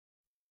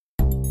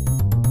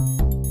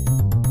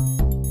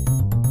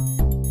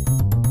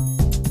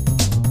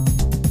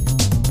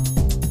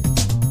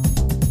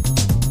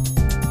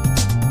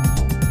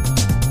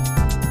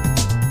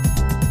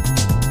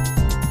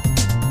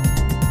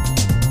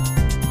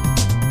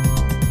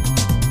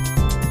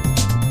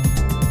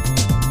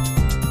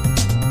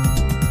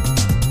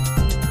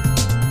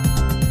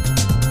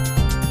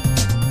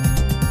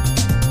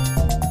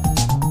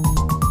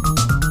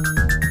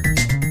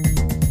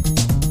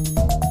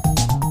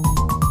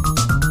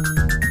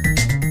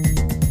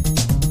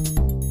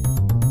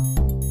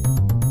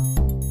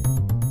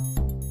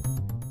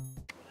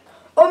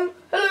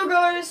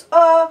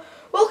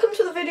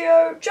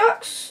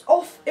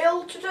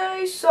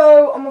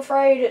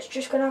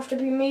just gonna have to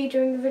be me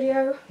doing the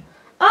video.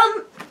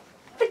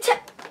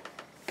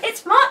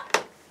 It's my...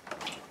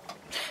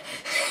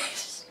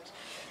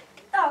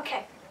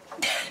 Okay.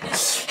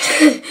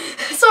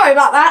 Sorry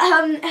about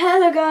that.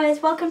 Hello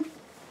guys, welcome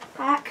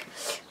back.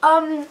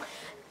 To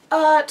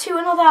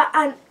another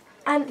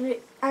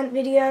ant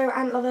video,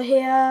 Antlover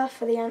here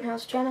for the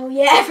Anthouse Channel.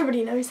 Yeah,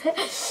 everybody knows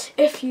it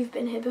if you've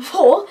been here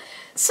before.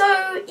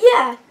 So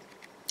yeah,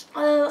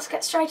 let's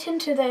get straight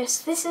into this.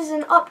 This is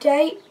an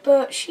update,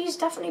 but she's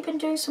definitely been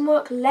doing some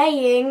work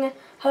laying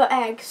her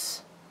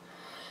eggs.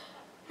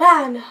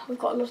 Man, we've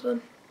got a lot of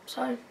them.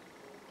 So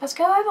let's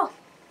go over.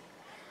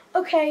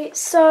 Okay,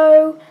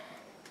 so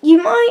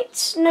you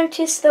might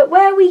notice that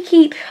where we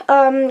keep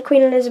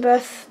Queen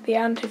Elizabeth, the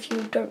ant, if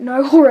you don't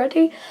know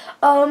already,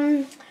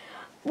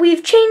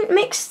 we've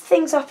mixed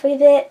things up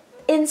with it.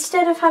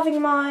 Instead of having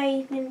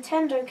my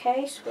Nintendo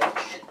case, which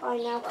I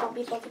now can't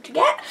be bothered to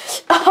get,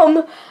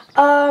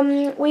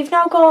 we've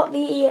now got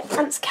the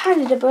Ants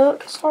Canada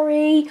book.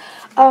 Sorry,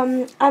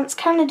 Ants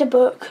Canada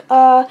book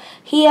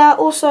here.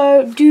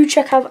 Also, do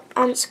check out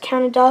Ants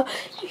Canada.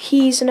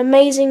 He's an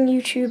amazing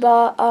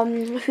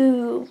YouTuber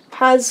who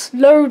has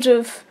loads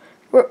of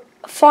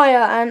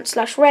fire ant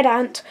 / red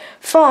ant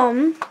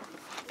farms.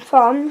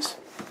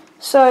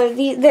 So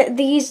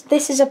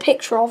this is a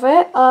picture of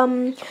it.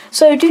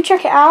 So do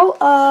check it out.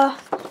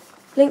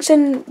 Links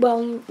in,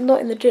 well,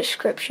 not in the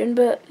description,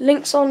 but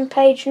links on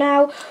page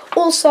now.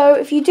 Also,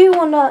 if you do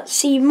want to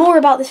see more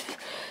about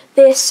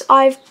this,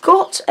 I've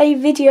got a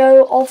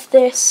video of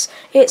this.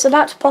 It's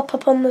about to pop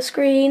up on the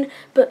screen,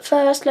 but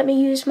first let me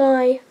use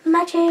my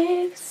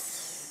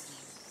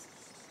magics.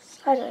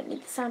 I don't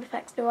need the sound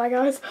effects, do I,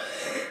 guys?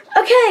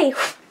 Okay.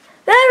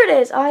 There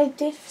it is. I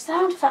did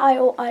sound effects.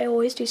 I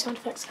always do sound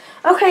effects.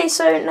 Okay,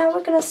 so now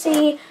we're gonna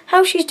see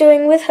how she's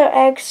doing with her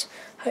eggs.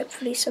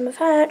 Hopefully some have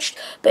hatched,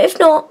 but if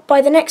not,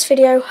 by the next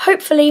video,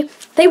 hopefully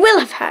they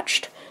will have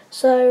hatched.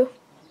 So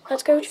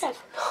let's go check.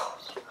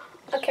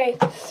 Okay.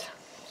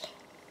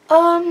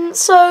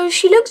 So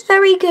she looks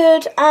very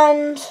good,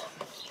 and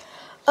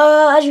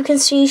as you can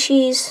see,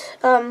 she's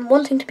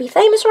wanting to be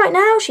famous right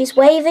now. She's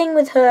waving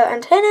with her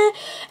antennae,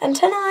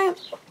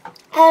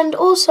 and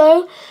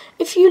also,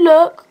 if you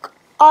look,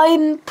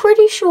 I'm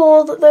pretty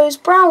sure that those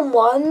brown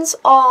ones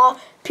are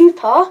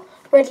pupa,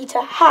 ready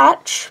to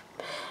hatch,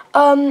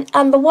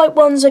 and the white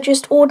ones are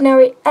just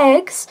ordinary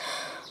eggs.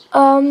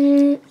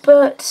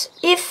 But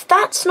if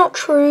that's not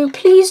true,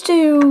 please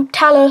do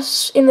tell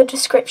us in the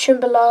description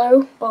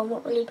below. Well,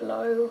 not really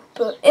below,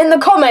 but in the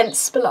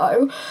comments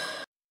below.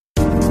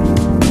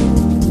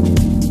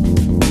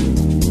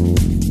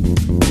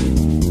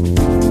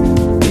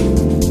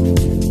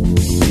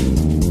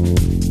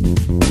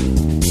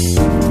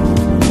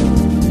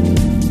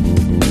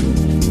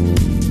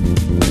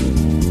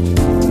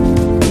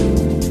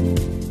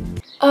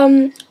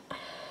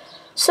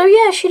 So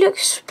yeah, she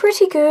looks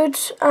pretty good,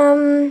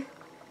 and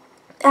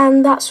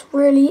that's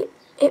really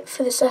it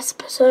for this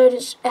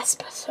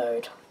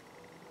episode.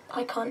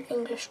 I can't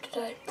English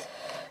today,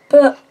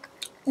 but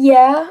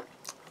yeah,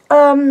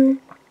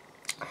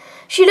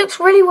 she looks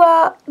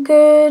really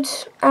good,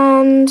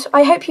 and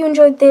I hope you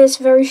enjoyed this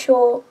very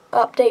short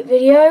update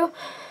video,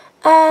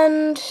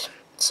 and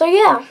so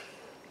yeah.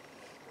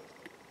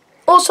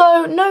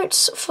 Also,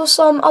 notes for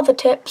some other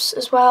tips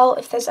as well.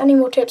 If there's any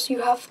more tips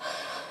you have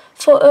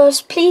for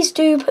us, please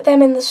do put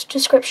them in the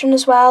description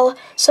as well.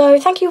 So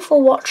thank you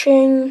for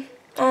watching,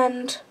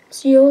 and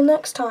see you all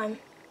next time.